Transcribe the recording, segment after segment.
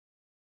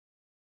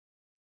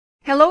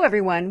Hello,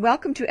 everyone.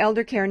 Welcome to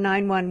Elder Care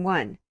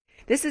 911.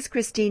 This is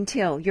Christine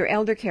Till, your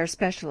elder care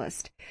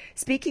specialist,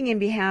 speaking in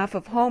behalf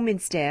of Home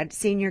Instead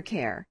Senior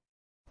Care.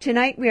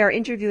 Tonight we are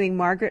interviewing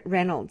Margaret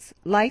Reynolds,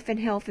 Life and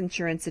Health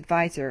Insurance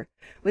Advisor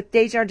with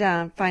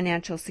Desjardin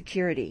Financial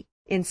Security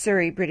in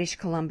Surrey, British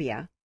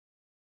Columbia.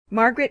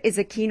 Margaret is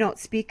a keynote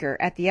speaker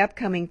at the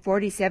upcoming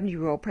 40/70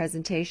 Rule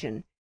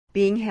presentation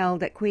being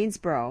held at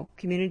Queensborough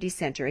Community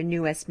Center in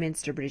New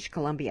Westminster, British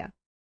Columbia.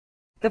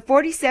 The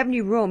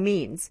 40/70 Rule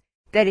means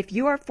that if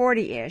you are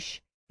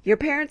 40-ish, your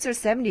parents are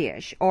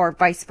 70-ish, or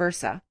vice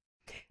versa.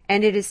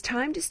 And it is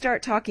time to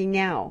start talking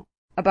now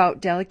about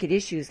delicate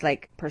issues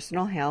like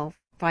personal health,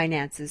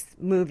 finances,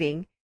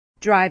 moving,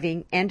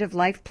 driving,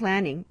 end-of-life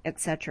planning,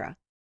 etc.,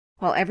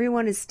 while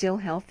everyone is still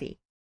healthy,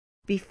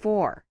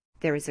 before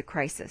there is a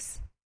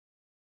crisis.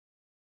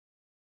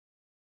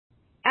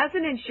 As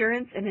an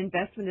insurance and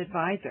investment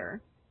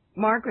advisor,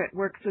 Margaret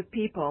works with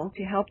people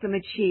to help them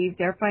achieve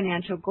their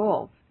financial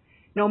goals,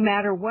 no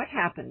matter what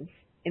happens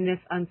in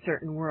this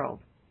uncertain world.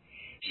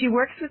 She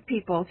works with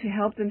people to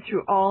help them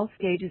through all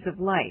stages of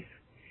life,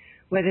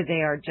 whether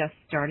they are just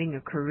starting a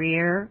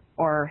career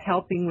or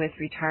helping with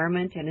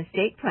retirement and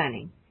estate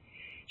planning.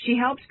 She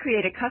helps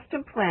create a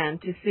custom plan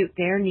to suit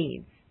their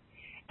needs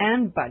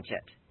and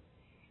budget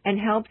and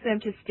helps them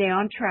to stay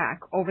on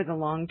track over the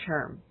long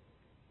term.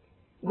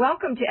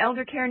 Welcome to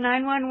Elder Care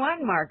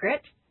 911,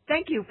 Margaret.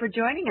 Thank you for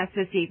joining us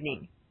this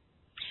evening.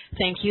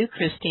 Thank you,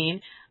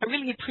 Christine. I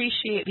really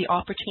appreciate the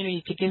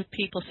opportunity to give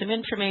people some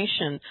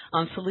information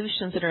on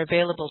solutions that are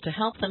available to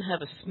help them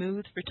have a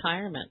smooth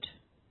retirement.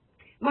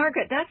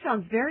 Margaret, that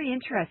sounds very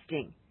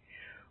interesting.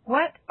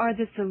 What are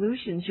the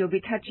solutions you'll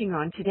be touching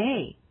on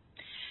today?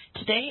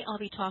 Today, I'll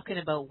be talking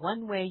about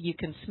one way you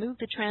can smooth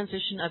the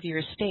transition of your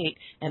estate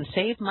and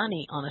save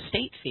money on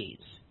estate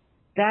fees.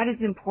 That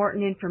is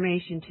important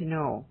information to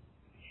know.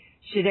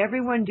 Should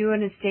everyone do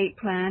an estate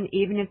plan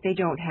even if they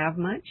don't have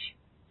much?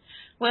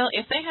 Well,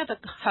 if they have a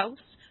house,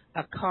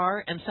 a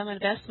car, and some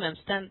investments,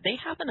 then they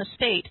have an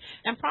estate,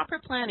 and proper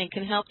planning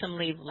can help them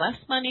leave less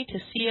money to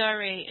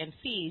CRA and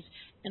fees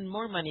and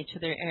more money to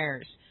their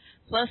heirs.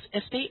 Plus,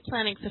 estate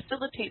planning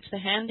facilitates the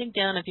handing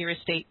down of your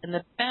estate in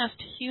the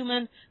best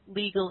human,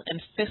 legal,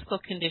 and fiscal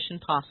condition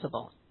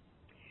possible.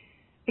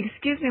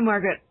 Excuse me,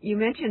 Margaret, you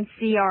mentioned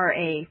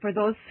CRA. For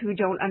those who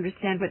don't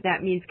understand what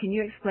that means, can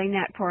you explain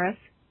that for us?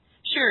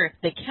 Sure,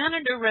 the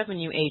Canada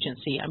Revenue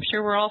Agency. I'm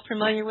sure we're all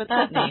familiar with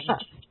that name.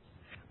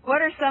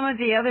 What are some of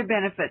the other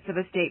benefits of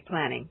estate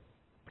planning?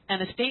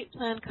 An estate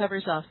plan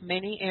covers off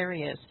many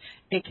areas.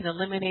 It can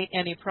eliminate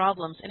any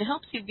problems and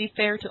helps you be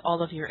fair to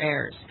all of your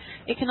heirs.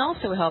 It can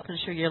also help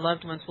ensure your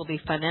loved ones will be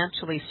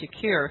financially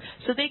secure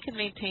so they can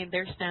maintain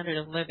their standard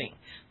of living.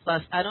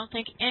 Plus, I don't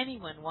think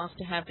anyone wants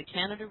to have the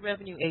Canada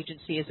Revenue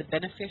Agency as a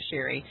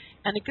beneficiary,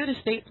 and a good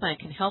estate plan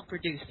can help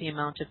reduce the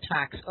amount of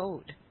tax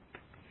owed.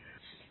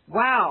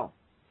 Wow,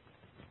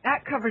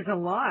 that covers a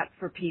lot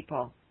for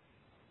people.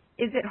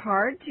 Is it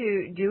hard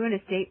to do an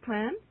estate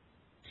plan?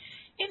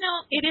 You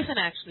know, it isn't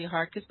actually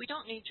hard because we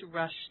don't need to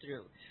rush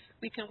through.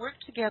 We can work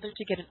together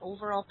to get an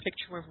overall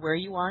picture of where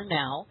you are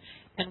now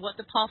and what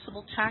the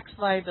possible tax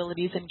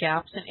liabilities and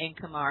gaps in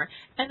income are,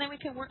 and then we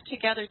can work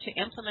together to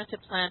implement a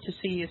plan to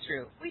see you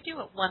through. We do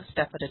it one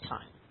step at a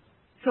time.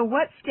 So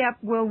what step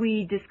will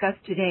we discuss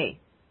today?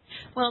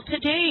 Well,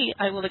 today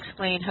I will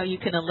explain how you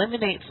can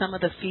eliminate some of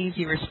the fees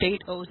your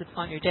estate owes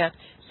upon your death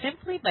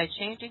simply by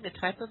changing the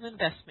type of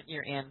investment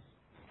you're in.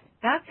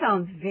 That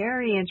sounds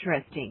very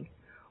interesting.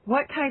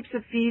 What types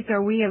of fees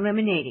are we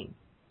eliminating?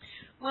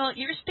 Well,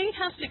 your estate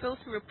has to go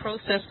through a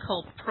process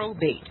called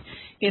probate.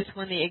 It's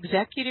when the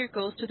executor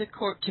goes to the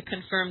court to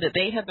confirm that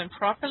they have been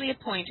properly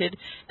appointed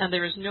and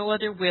there is no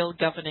other will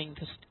governing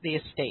the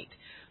estate.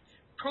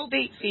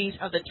 Probate fees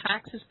are the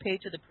taxes paid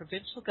to the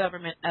provincial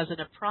government as an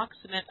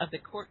approximate of the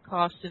court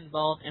costs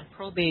involved in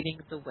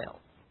probating the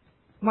will.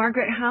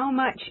 Margaret, how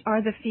much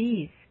are the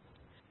fees?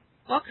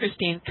 Well,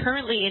 Christine,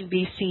 currently in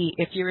BC,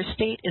 if your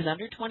estate is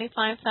under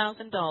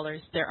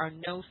 $25,000, there are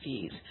no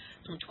fees.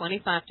 From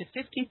 $25,000 to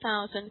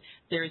 $50,000,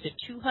 there is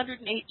a $208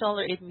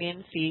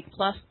 admin fee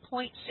plus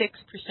 0.6%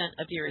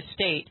 of your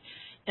estate.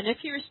 And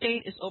if your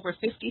estate is over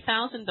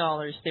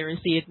 $50,000, there is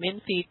the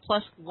admin fee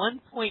plus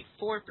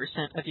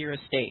 1.4% of your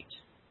estate.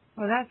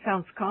 Well, that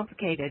sounds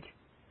complicated.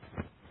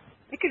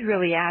 It could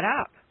really add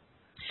up.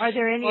 Are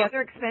there any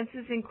other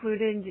expenses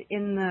included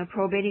in the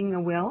probating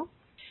the will?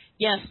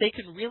 Yes, they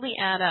can really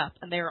add up,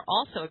 and there are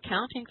also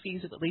accounting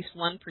fees of at least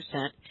 1%,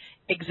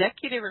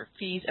 executive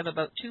fees of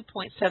about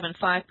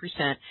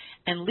 2.75%,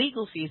 and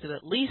legal fees of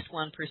at least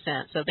 1%,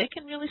 so they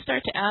can really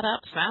start to add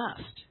up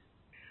fast.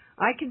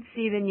 I can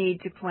see the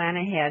need to plan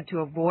ahead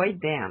to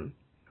avoid them.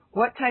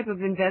 What type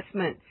of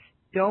investments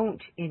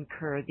don't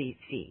incur these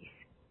fees?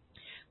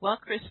 Well,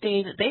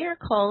 Christine, they are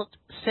called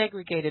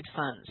segregated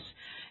funds,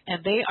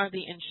 and they are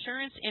the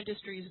insurance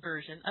industry's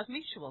version of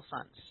mutual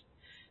funds.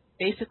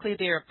 Basically,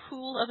 they are a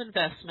pool of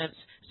investments,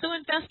 so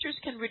investors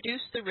can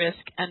reduce the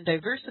risk and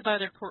diversify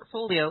their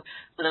portfolio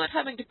without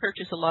having to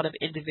purchase a lot of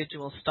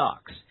individual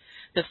stocks.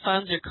 The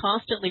funds are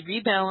constantly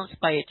rebalanced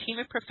by a team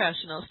of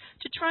professionals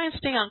to try and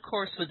stay on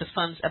course with the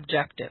fund's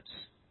objectives.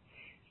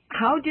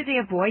 How do they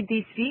avoid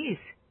these fees?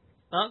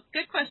 Well,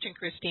 good question,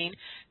 Christine.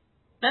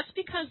 That's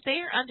because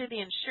they are under the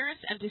insurance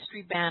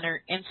industry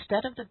banner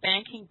instead of the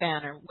banking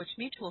banner, which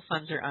mutual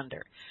funds are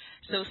under.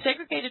 So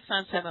segregated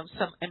funds have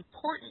some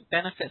important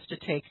benefits to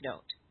take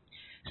note.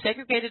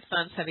 Segregated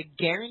funds have a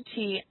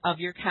guarantee of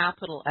your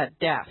capital at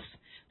death.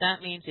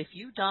 That means if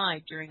you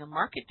die during a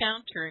market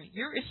downturn,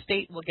 your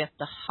estate will get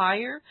the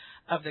higher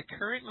of the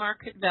current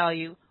market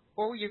value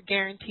or your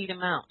guaranteed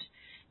amount.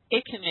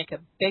 It can make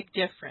a big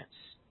difference.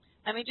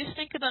 I mean, just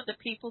think about the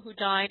people who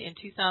died in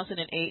 2008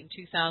 and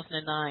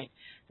 2009.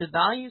 The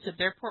values of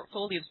their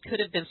portfolios could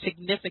have been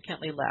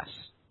significantly less.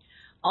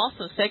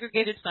 Also,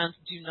 segregated funds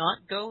do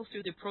not go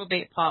through the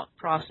probate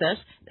process,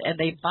 and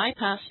they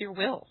bypass your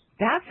will.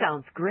 That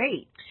sounds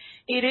great.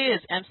 It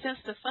is, and since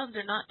the funds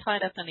are not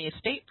tied up in the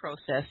estate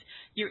process,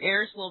 your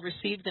heirs will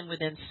receive them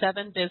within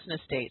 7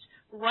 business days,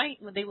 right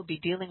when they will be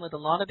dealing with a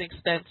lot of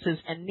expenses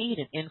and need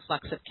an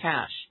influx of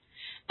cash.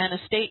 An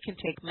estate can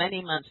take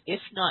many months, if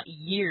not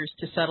years,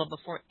 to settle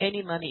before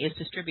any money is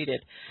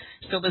distributed.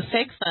 So with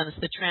seg funds,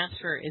 the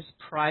transfer is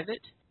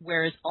private,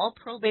 whereas all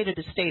probated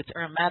estates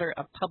are a matter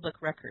of public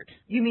record.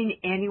 You mean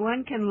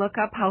anyone can look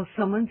up how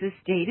someone's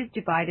estate is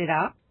divided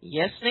up?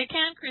 Yes, they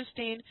can,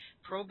 Christine.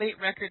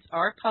 Probate records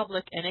are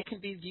public, and it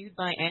can be viewed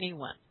by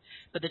anyone.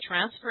 But the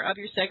transfer of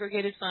your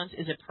segregated funds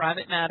is a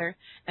private matter,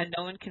 and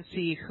no one can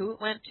see who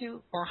it went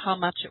to or how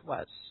much it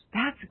was.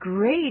 That's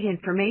great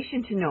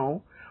information to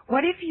know.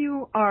 What if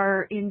you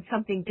are in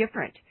something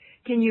different?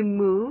 Can you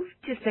move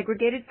to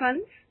segregated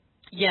funds?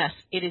 Yes,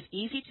 it is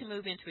easy to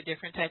move into a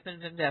different type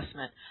of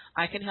investment.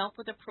 I can help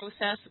with the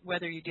process,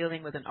 whether you're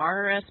dealing with an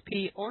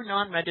RRSP or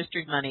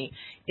non-registered money.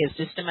 It's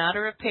just a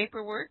matter of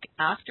paperwork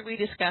after we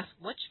discuss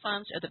which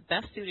funds are the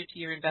best suited to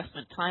your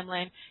investment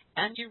timeline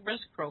and your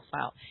risk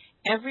profile.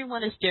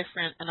 Everyone is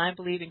different, and I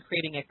believe in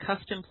creating a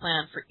custom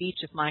plan for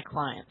each of my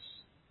clients.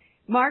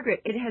 Margaret,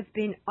 it has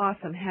been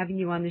awesome having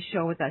you on the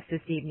show with us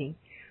this evening.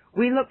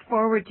 We look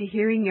forward to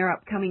hearing your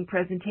upcoming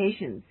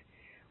presentations.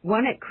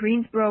 One at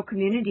Queensborough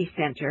Community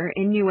Center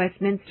in New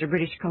Westminster,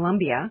 British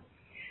Columbia.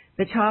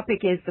 The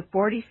topic is the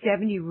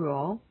 40-70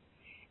 rule,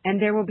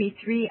 and there will be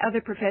 3 other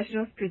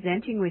professionals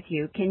presenting with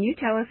you. Can you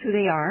tell us who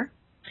they are?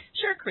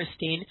 Sure,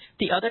 Christine.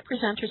 The other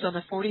presenters on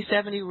the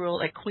 40-70 rule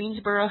at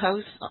Queensborough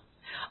House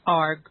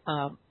are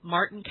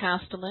Martin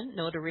Castellan,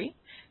 Notary,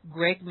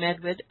 Greg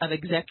Medwood of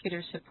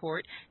Executor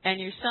Support, and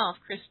yourself,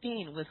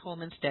 Christine, with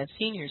Home Instead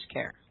Seniors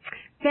Care.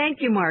 Thank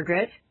you,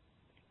 Margaret.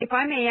 If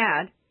I may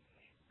add,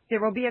 there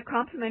will be a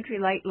complimentary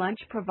light lunch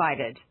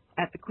provided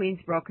at the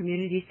Queensborough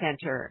Community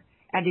Center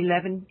at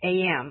 11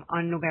 a.m.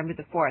 on November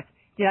the 4th.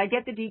 Did I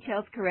get the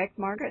details correct,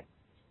 Margaret?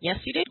 Yes,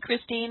 you did,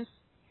 Christine.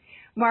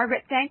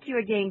 Margaret, thank you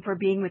again for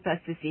being with us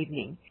this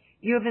evening.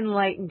 You have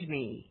enlightened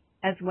me,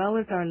 as well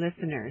as our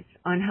listeners,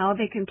 on how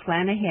they can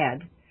plan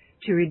ahead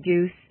to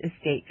reduce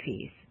estate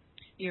fees.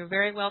 You're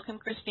very welcome,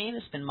 Christine.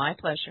 It's been my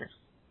pleasure.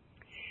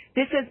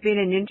 This has been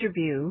an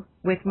interview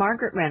with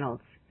Margaret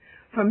Reynolds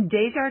from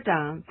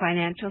Desjardin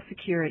Financial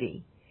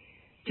Security.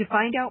 To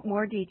find out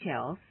more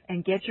details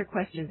and get your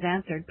questions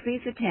answered,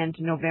 please attend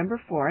November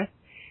 4th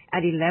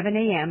at 11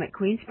 a.m. at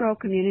Queensborough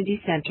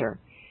Community Center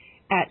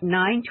at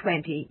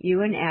 920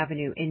 Ewen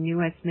Avenue in New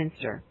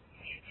Westminster.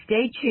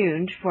 Stay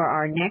tuned for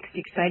our next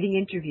exciting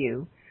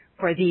interview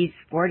for these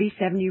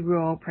 40-70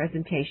 rule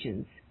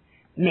presentations.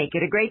 Make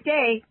it a great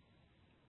day.